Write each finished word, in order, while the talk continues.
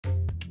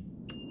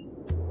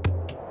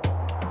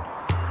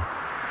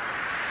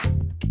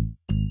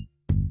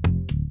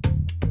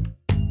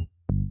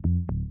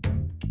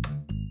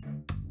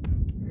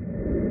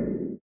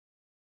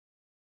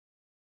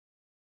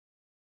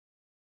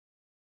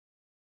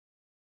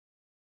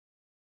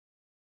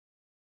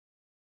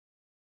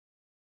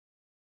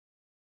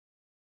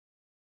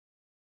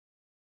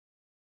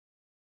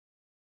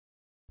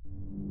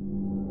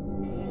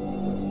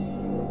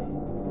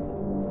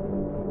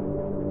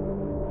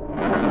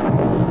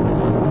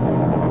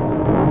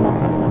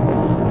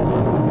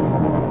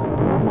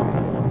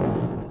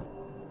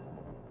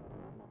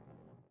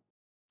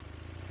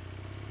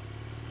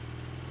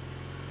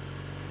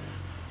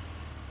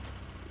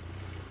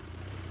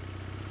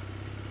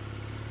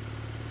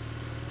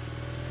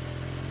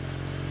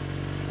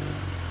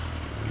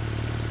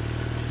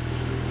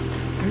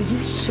you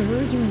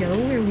sure you know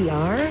where we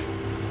are?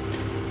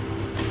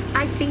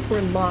 I think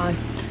we're lost.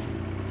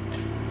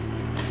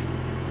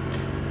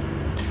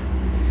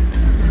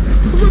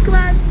 Look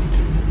left!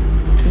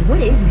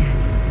 What is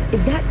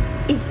that?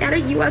 Is that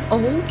a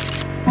UFO?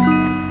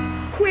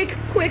 Quick,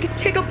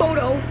 take a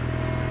photo!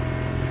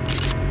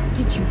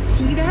 Did you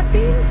see that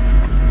thing?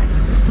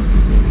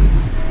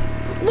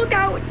 Look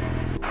out!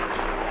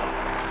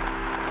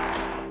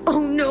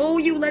 Oh no,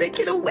 you let it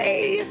get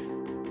away!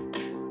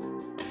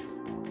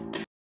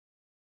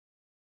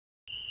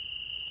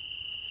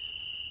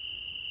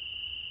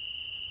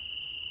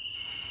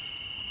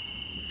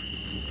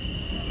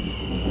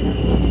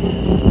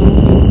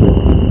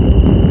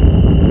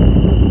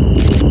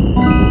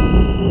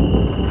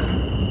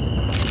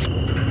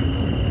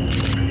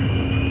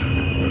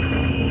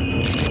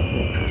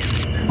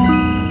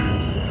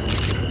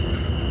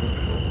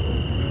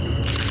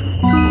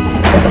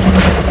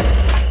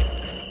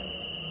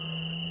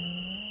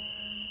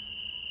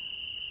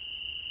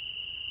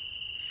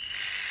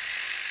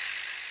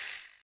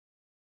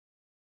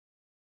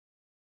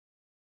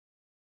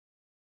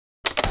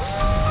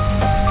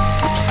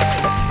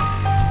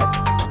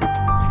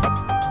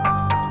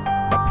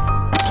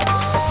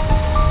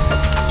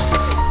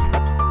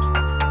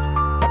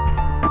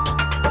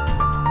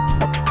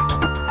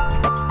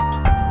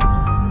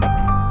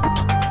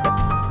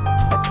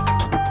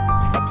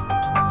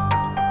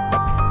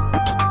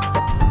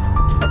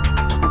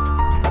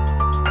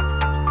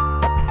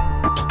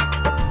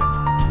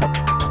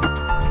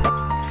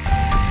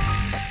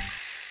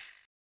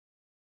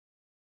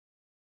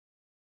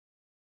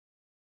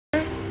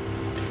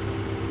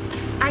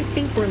 I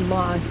think we're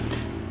lost.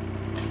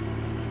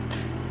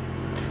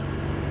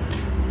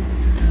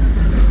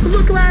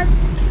 Look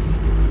left!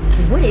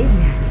 What is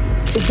that?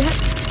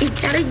 Is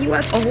that a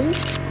UFO?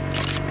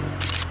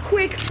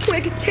 Quick,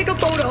 take a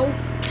photo!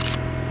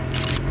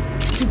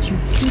 Did you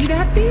see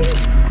that thing?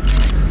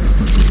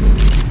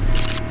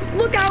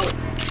 Look out!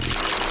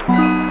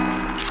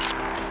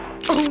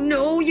 Oh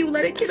no, you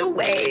let it get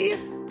away!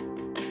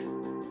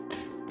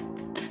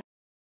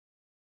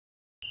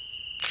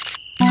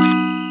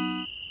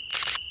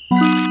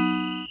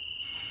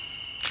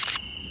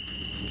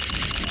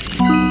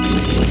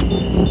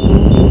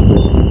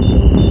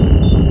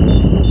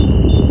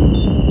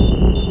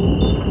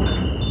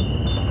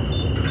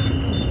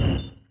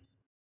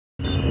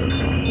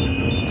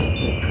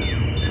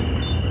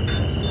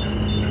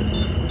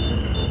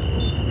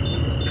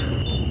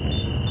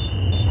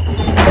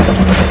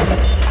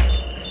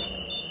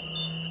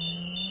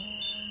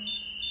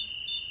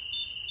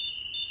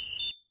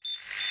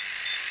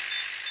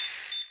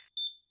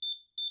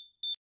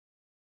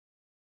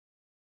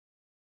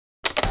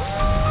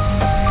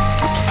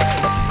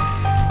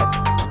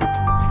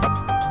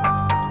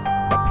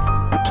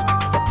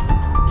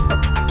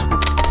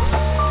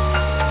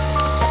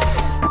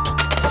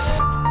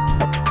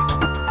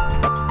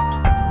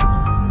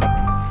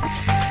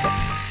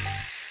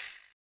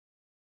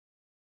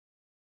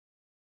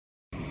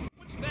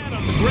 What's that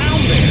on the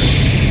ground there?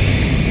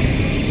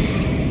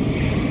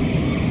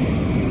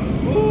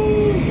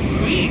 Ooh,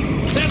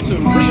 that's a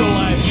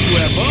real-life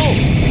UFO.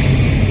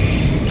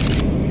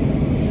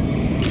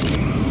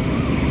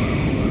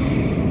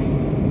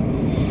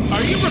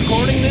 Are you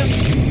recording this?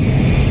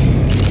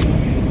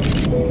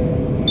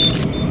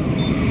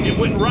 It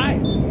went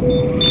right.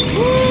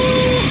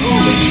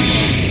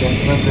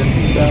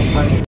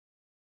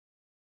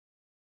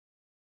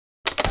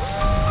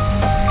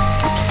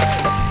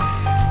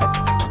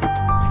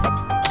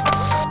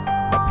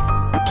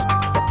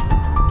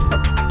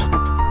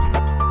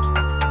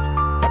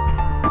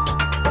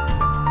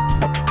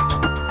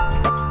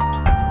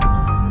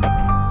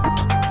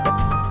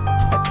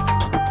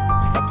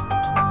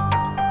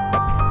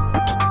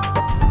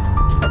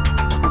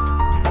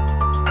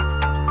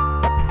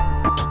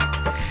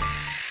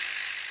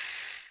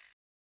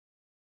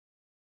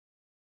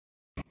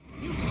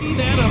 You see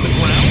that on the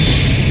ground?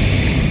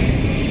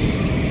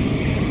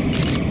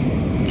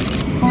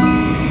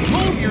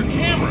 Move your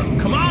camera,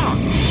 come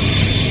on!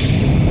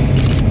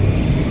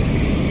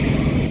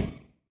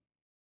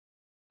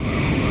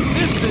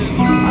 This is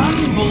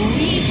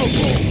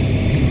unbelievable!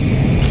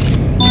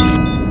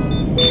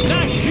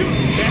 Nice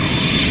shooting, Tex!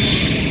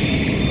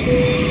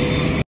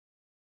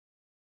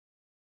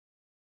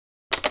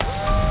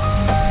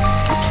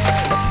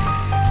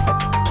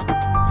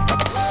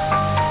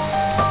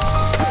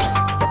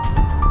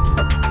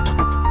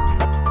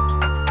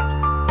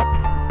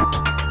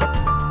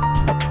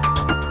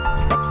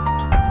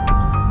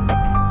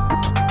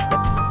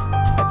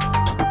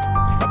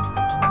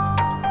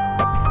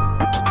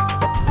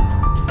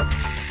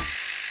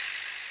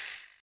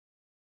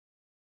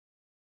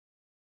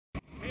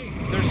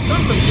 There's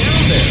something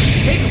down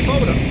there. Take a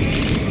photo.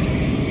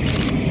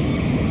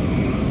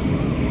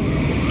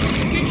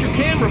 Get your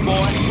camera,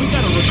 boy. We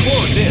gotta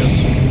record this.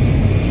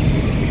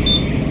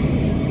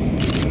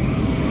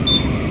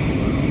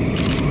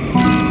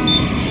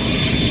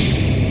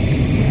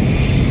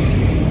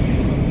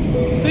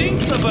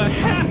 Think of a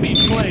happy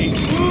place.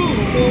 Ooh,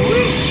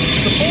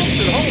 the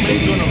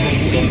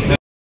me.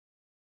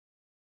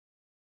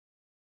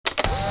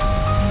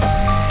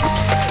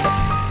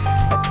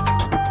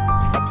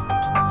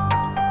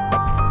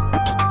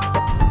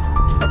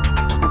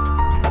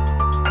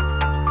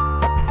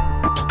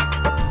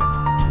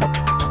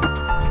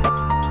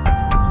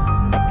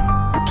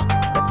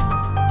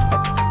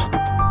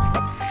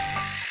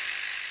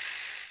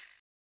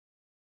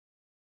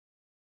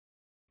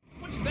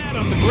 What's that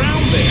on the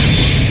ground there?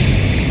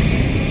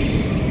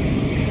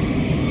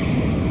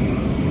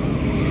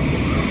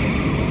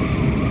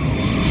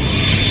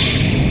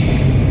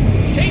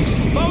 Take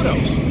some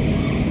photos.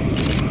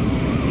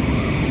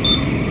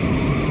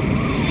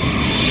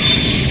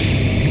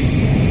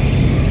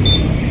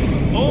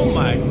 Oh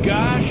my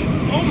gosh.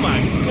 Oh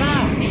my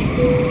gosh.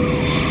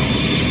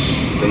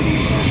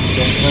 Ladies and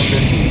gentlemen, the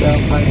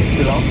seatbelt sign is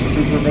still on, so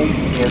please remain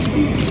in your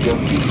seat with your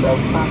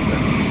seatbelt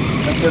fastened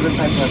until the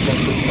signs have been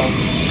switched off.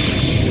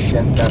 We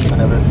suggest that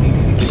whenever seat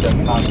is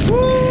unfastened, you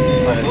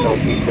find it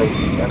okay so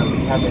each end of the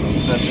cabin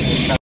is pressing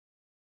its sound.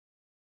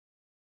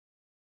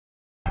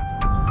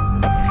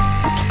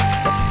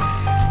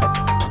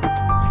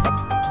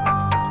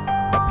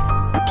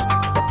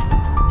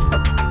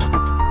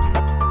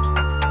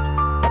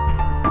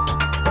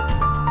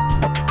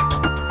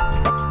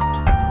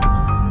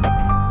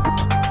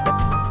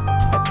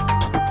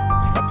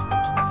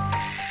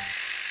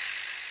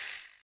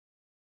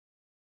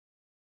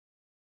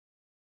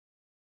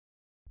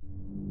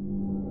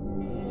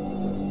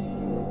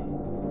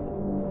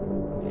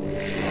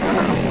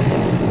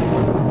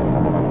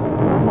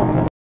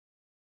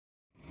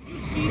 You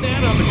see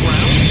that on the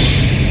ground?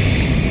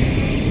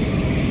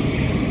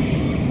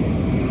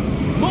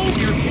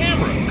 Move your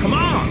camera. Come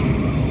on.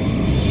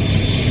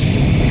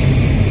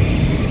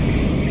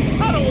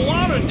 I don't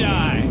want to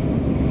die.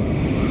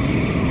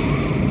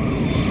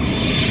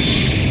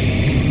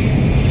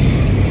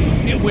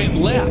 It went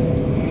left.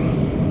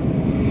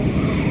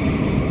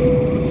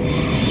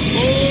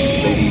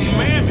 Oh,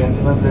 man.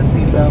 Gentlemen, the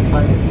seatbelt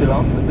sign is still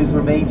on, so please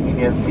remain in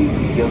your seat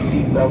with your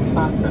seatbelt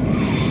fastened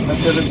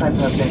until the signs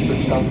have been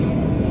switched off.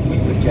 We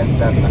suggest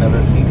that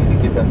whenever seat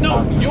is unfastened,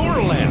 No, your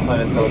you left.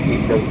 find it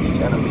okay so each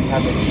end of the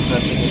cabin is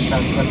pressing its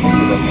sound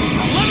continuous.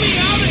 Let me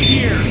out of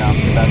here.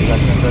 After that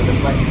lesson for the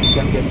flight, you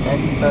can get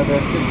any further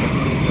assistance.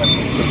 Please let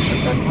me know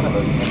that one of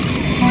us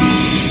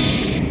can.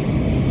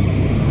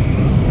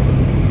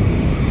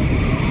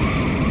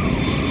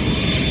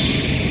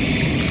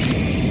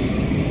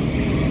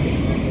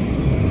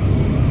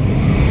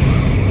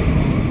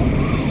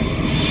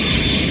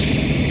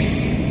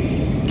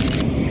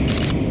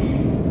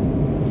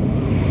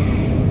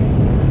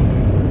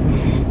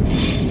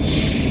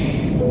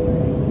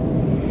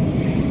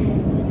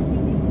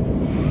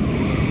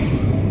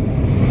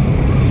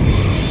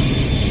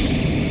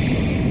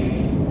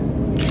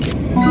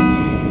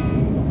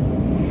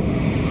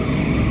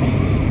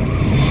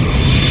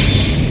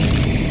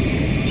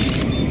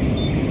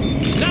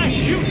 Nice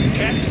shooting,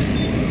 Tex.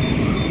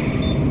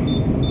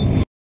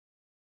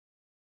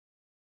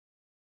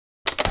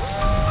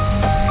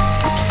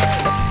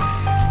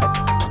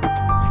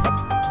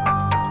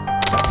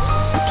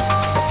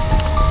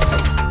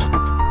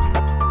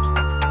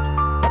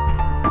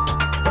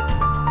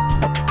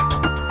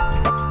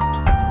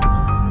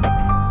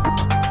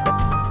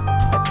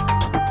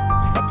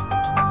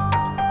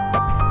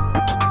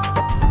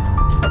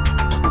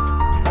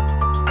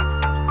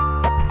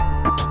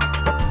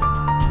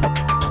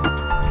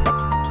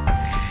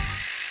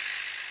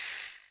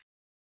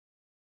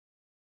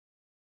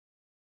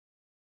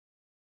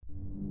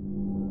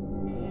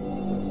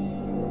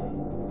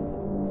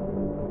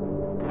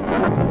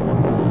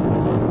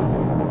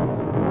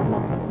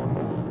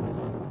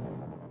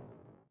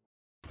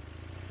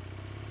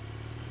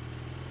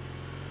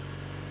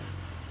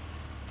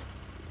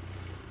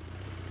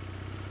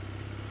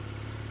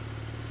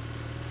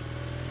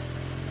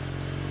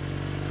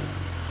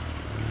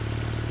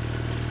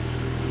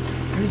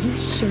 Are you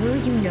sure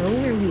you know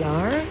where we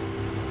are?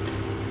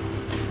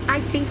 I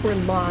think we're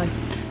lost.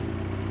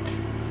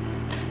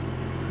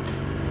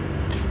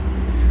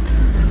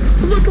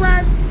 Look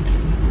left!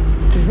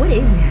 What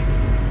is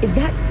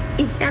that?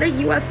 Is that a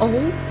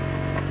UFO?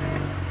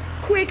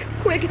 Quick,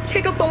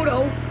 take a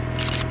photo!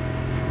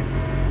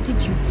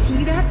 Did you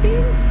see that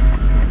thing?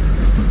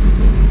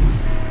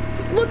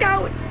 Look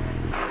out!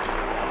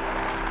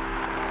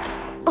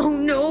 Oh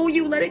no,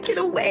 you let it get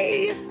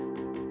away!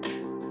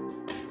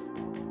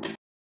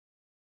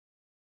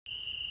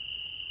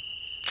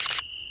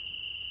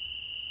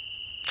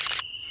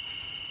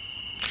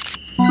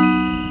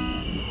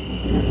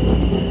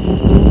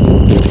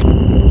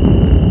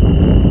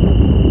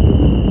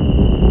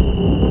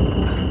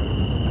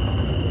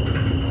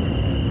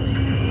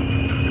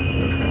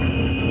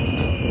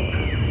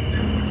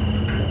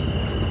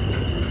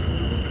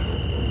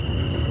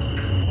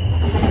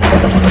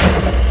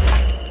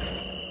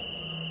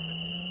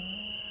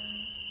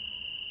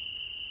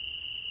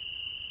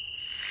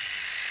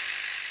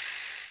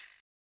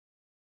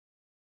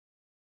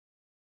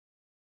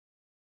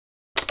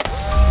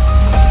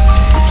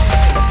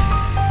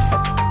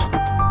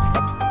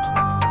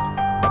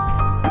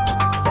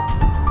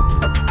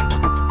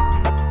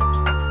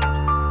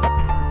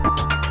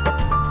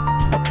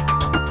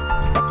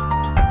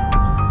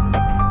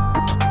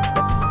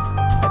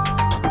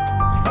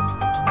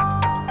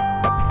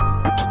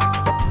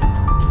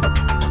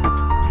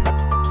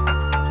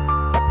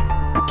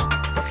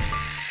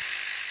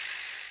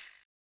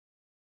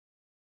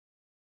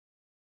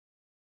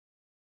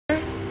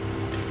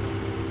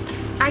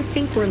 I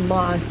think we're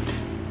lost.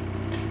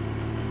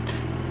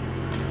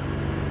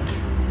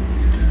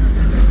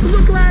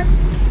 Look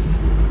left!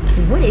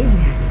 What is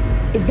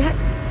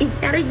that? Is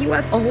that a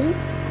UFO?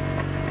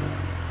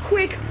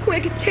 Quick,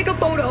 take a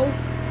photo!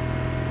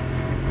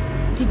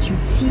 Did you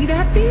see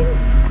that thing?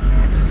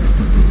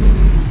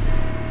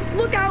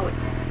 Look out!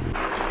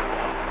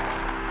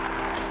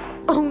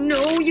 Oh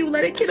no, you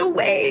let it get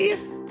away!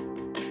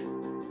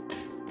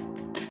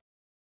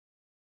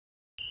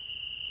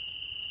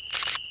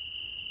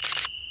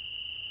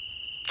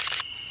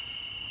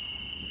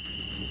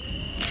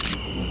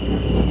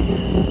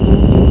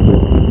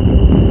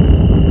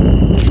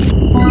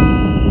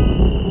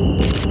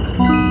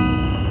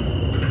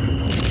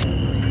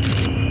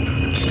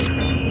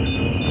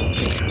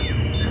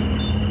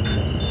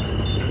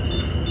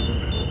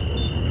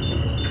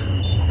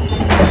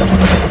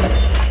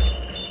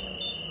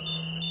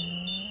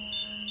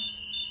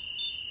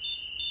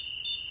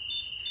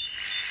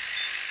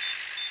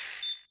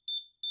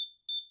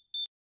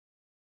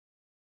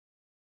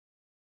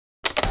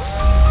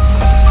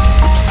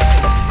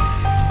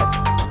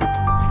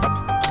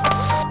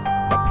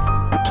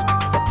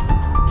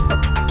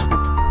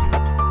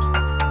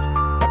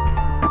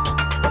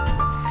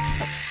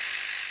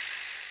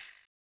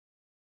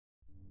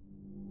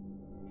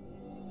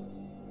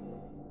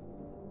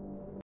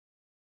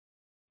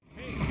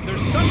 There's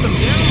something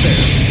down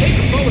there. Take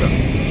a photo.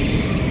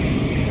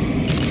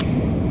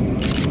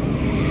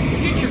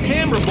 Get your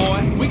camera,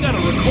 boy. We gotta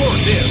record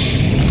this.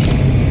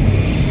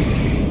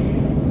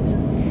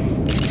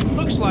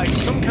 Looks like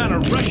some kind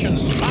of Russian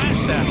spy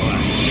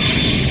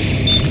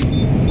satellite.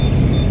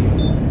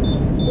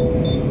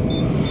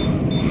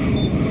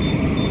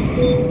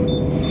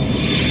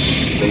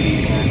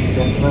 Ladies and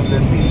gentlemen, the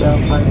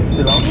seatbelt sign is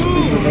still on.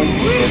 Please remain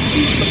in your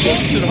seats. The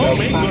folks at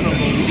home ain't gonna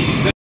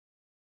believe that.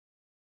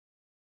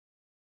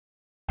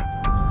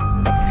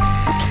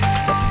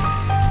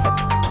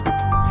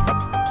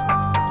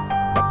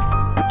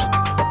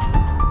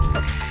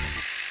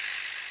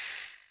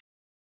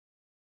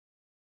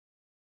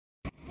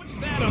 What's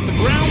that on the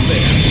ground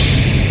there?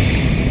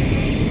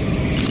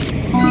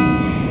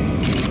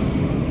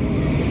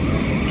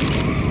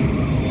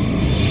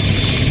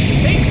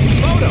 Take some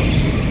photos.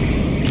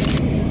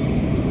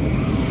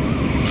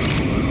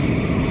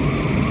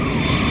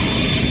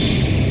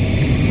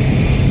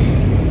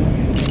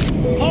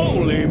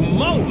 Holy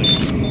moly!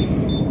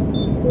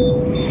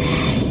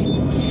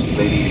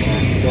 Ladies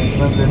and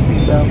gentlemen, the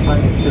seatbelt sign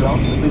is still on.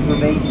 Please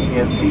remain in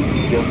your seats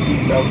with your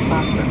seatbelt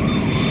fastened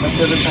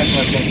until the time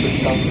has been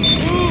switched off.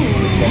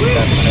 Check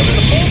that whenever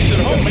The folks at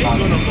seatbelt home ain't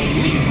fastened. gonna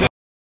believe that.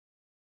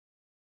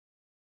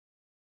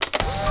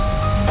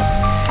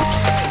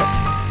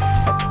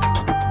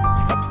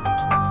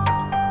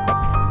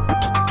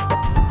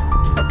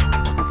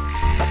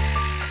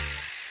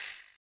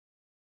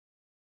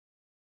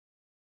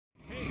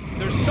 Hey,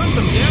 there's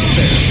something down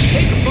there.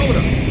 Take a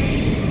photo.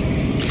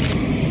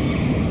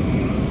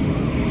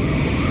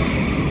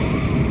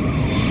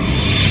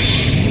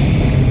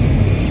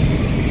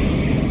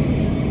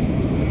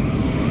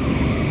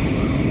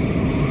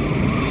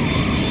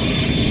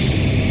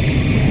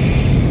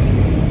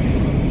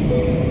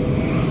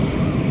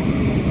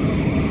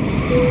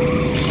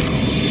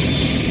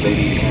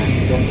 Ladies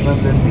and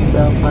gentlemen, the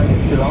seatbelt sign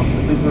is still on.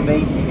 Please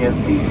remain in your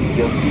seats with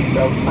your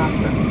seatbelt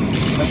fastened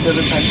until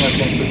the time has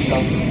been switched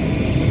off.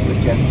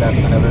 Suggest that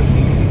whenever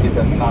seat is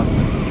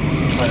unfastened,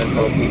 when it's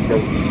located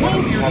each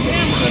Move your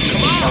camera,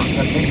 come on.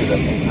 Continue the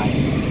same time.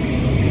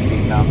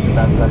 Please now to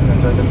that button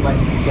enjoy the flight.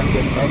 If you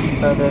get any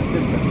further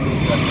assistance,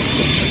 please press the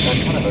station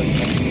at one of us.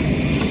 Thank you.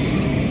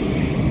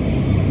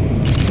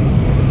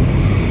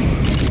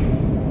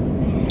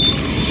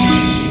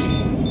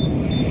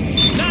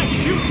 Nice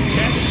shooting,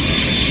 Tex.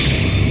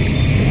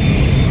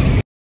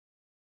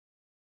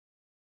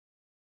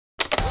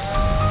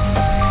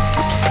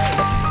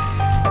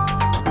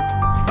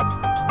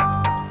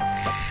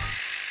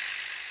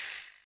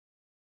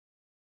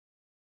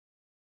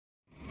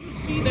 You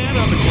see that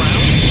on the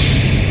ground?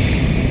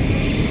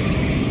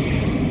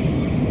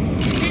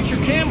 Get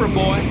your camera,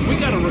 boy. We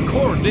gotta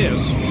record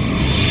this.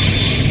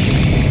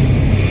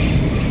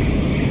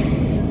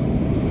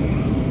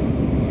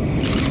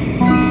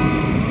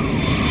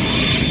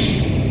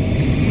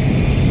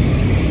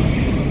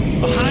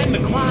 Behind the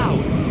cloud.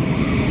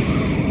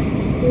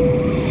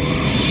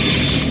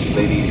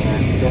 Ladies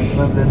and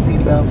gentlemen, the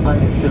seatbelt sign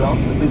is still on.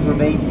 Please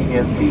remain in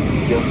your seats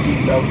with your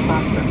seatbelt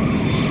fastened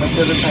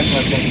until the time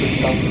has been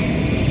switched off.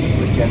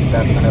 Suggest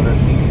that whenever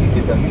seat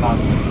is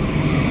unfastened,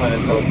 when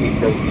it's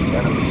located each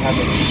end of the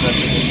cabin,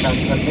 pressing the start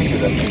continue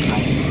the same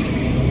time.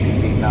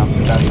 Please now to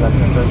that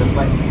button enjoy the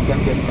flight. If you can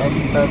get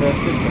any further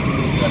assistance,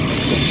 please press the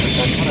station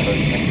at one of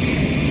us. Thank you.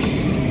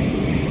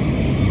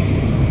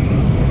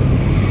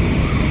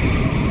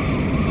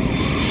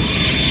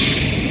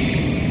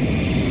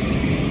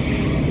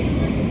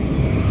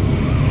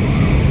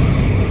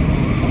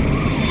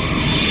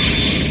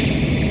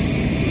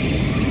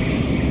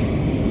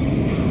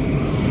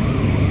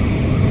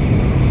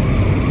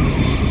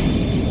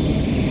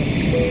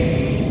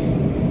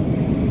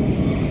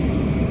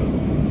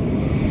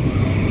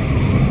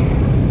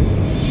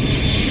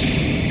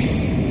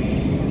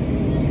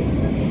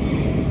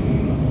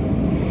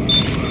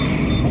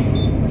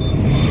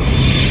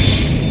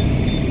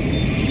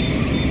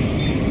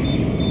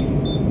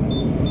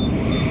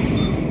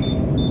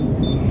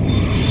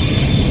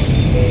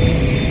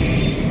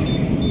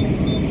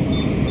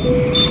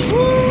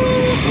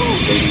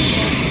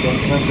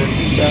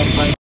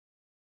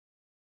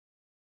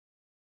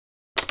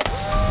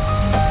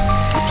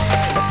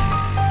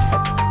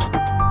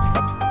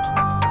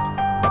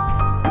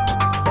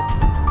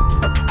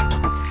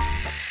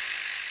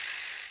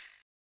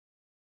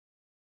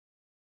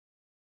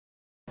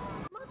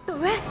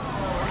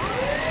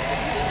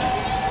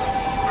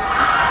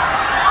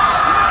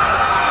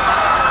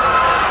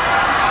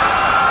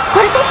 こ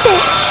れ撮って。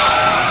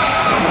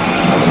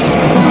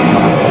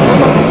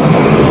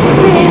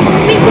ねえ、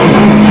見て。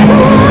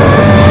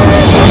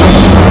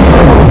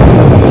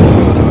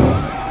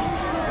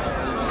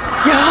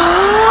や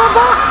ば、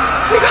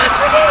すごす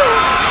ぎる。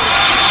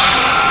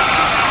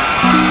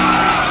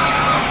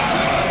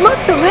もっ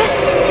と上。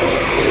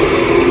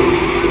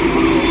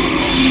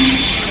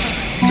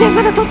ねえ、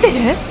まだ撮って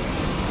る？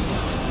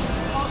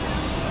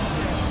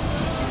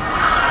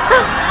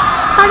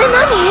あれ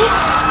何？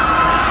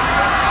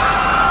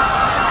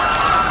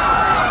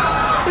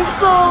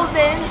嘘、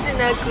電池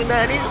なく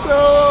なりそ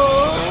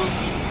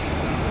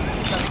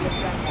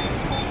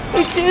う。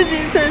宇宙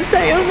人さん、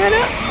さようなら。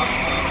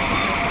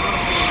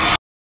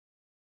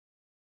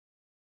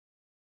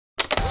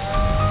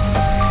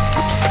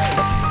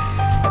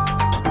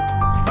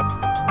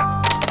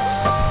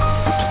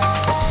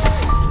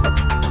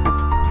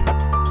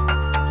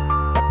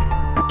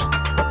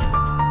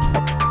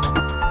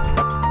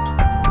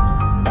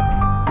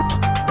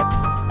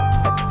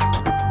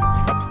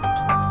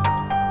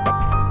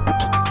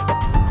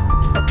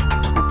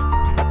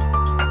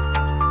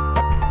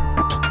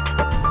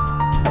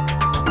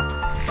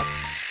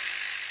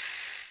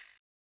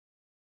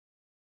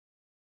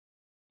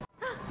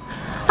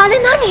あれ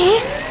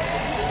何？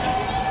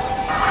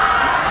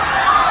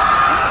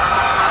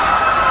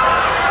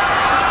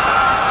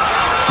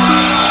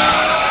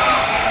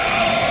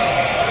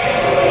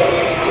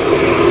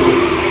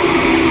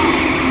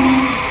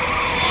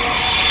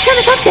写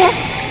メ撮って。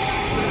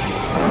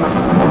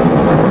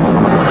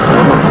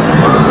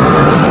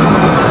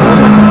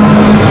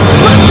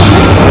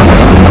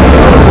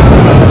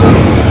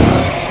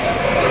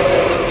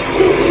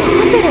電池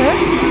残ってる？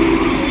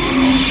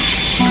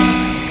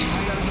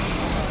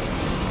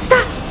下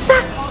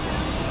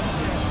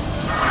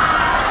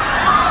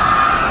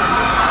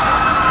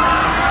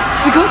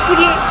すごす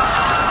ぎ。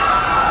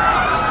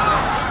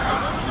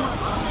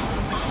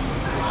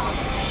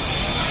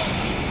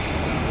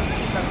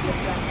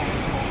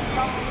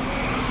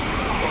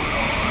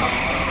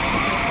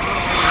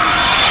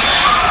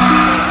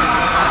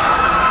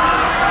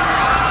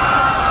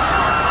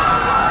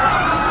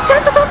ちゃ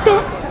んと撮って。う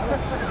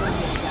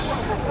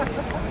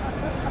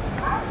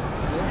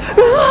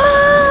わ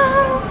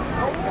ー、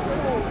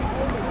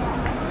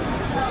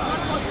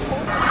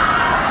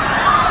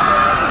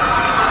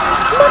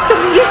もっと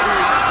右。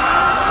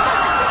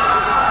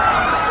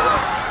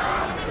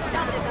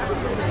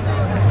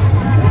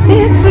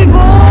すごー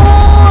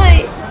い。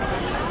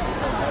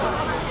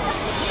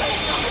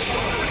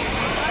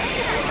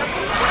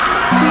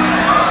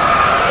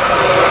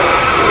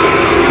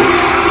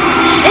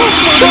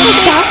どこ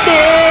だって。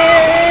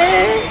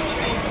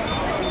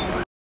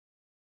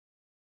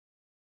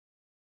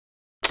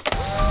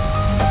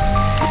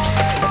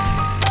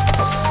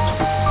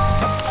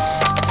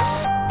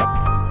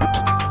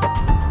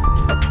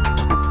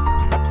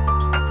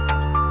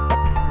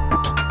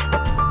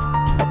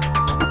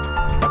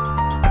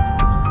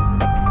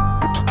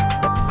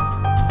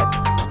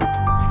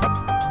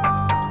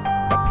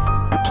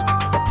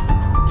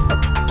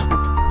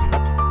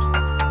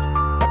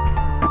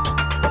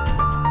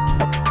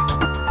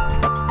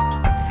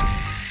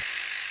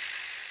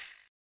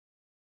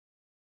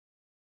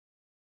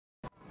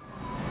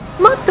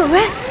もっと上。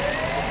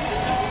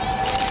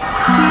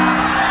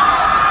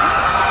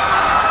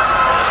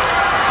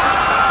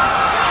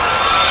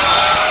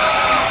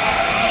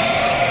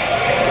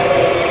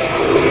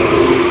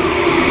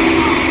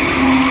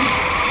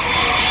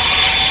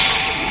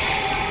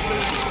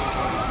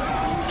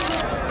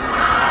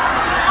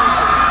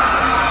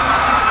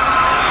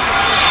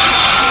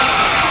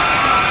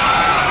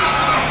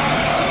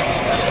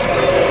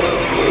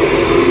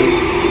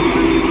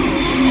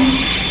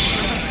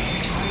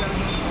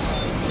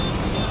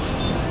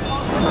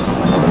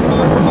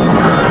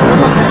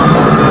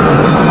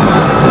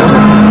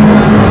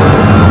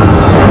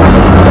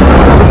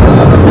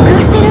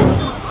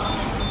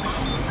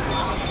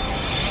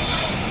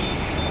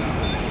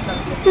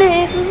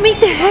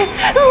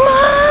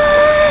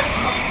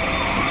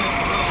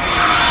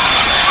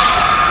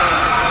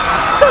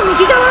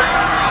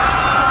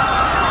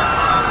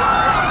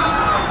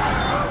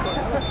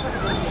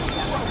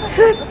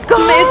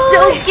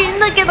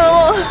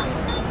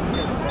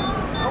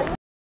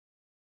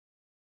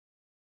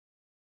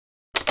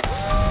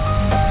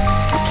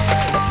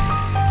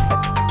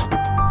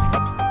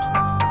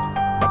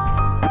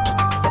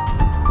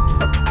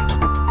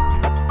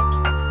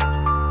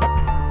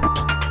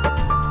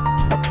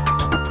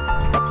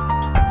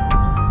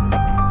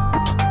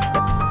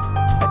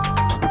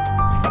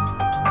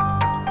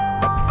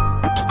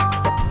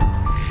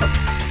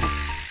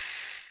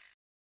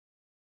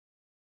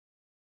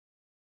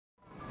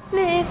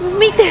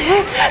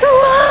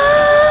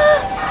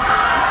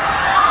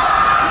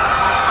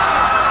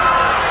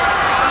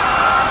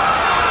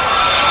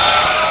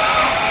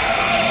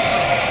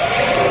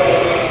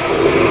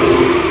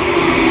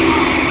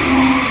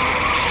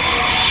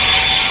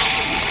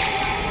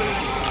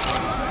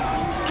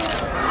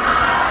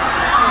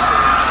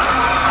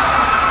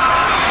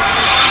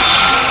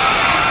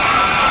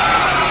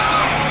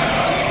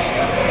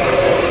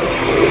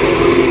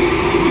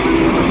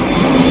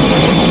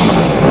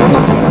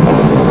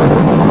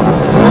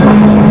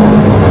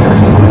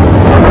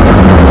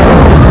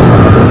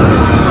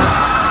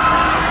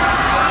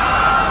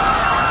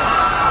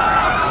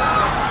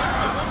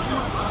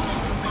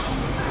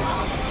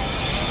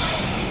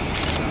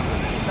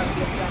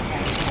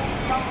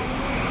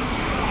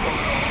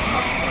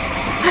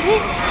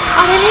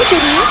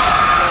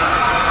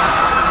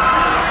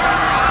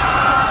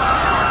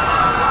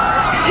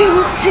信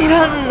じ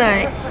らん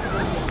ない。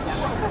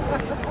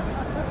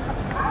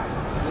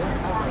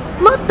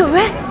もっと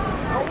上。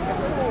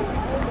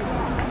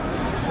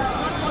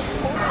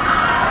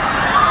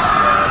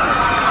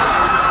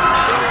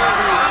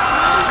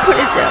これ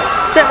じゃ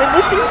誰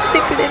も信じて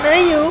くれな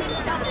いよ。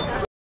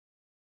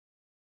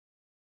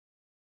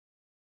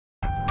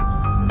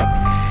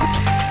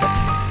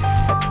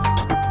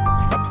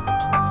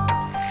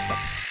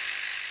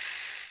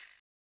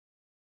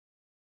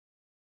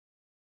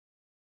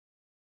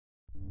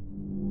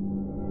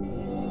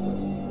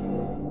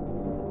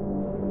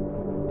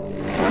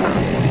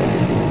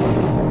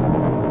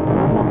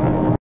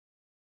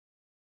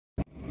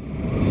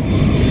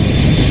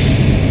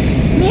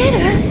見える？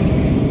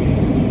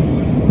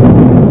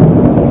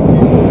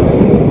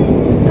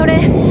そ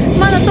れ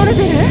まだ撮れ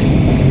てる？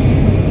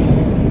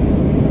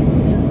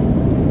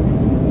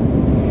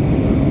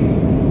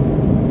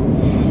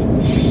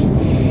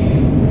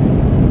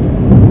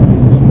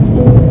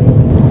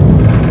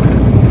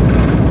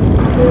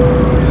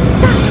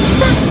来た来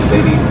た。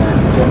 Ladies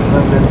and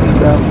gentlemen, the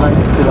seatbelt sign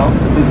is still on,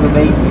 so please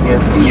remain in your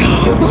seat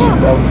with your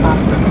seatbelt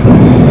fastened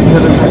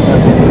until the lights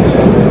have been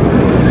switched off.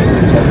 We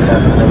suggest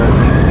that whenever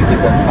seats you keep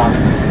them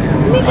fastened.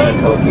 On a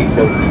tow case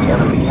of each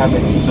end of the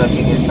cabin,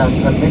 smoking is not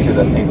permitted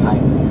at any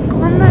time.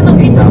 こんなの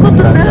見たこ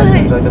とな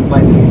い。 Enjoy the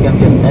flight. If you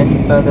can get any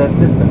further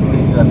assistance,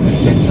 please do not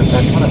hesitate to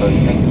contact one of us.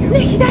 Thank you. ね、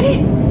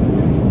左。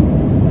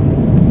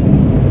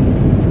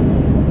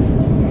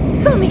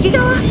そう、右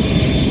側。